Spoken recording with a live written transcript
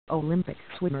Olympic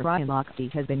swimmer Ryan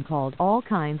Lochte has been called all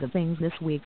kinds of things this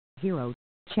week: hero,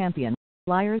 champion,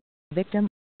 liar, victim,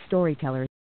 storyteller.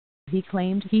 He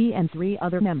claimed he and 3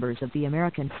 other members of the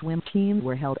American swim team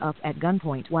were held up at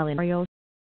gunpoint while in Rio.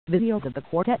 Videos of the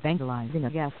quartet vandalizing a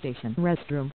gas station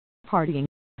restroom, partying,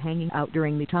 hanging out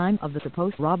during the time of the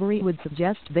supposed robbery would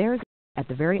suggest there's, at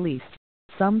the very least,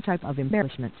 some type of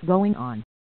embarrassment going on.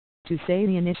 To say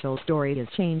the initial story is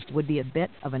changed would be a bit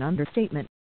of an understatement.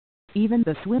 Even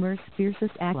the swimmer's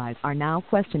fiercest allies are now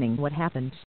questioning what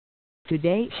happened.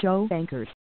 Today Show anchors,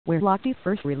 where Lochte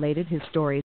first related his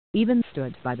story, even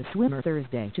stood by the swimmer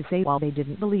Thursday to say while they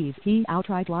didn't believe he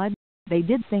outright lied, they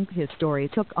did think his story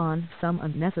took on some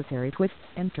unnecessary twists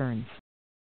and turns.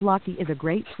 Lochte is a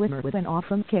great swimmer with an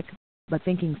awesome kick, but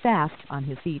thinking fast on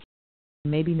his feet.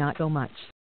 Maybe not so much.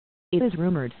 It is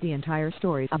rumored the entire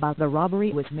story about the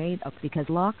robbery was made up because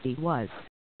Lochte was,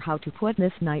 how to put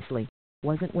this nicely,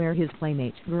 wasn't where his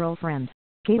playmate girlfriend,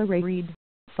 Kayla Ray Reid,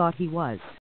 thought he was.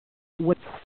 Whoops.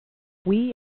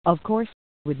 We, of course,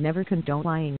 would never condone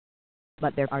lying.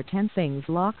 But there are 10 things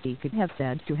Lochte could have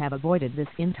said to have avoided this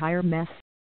entire mess.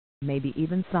 Maybe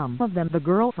even some of them the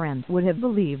girlfriend would have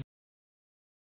believed.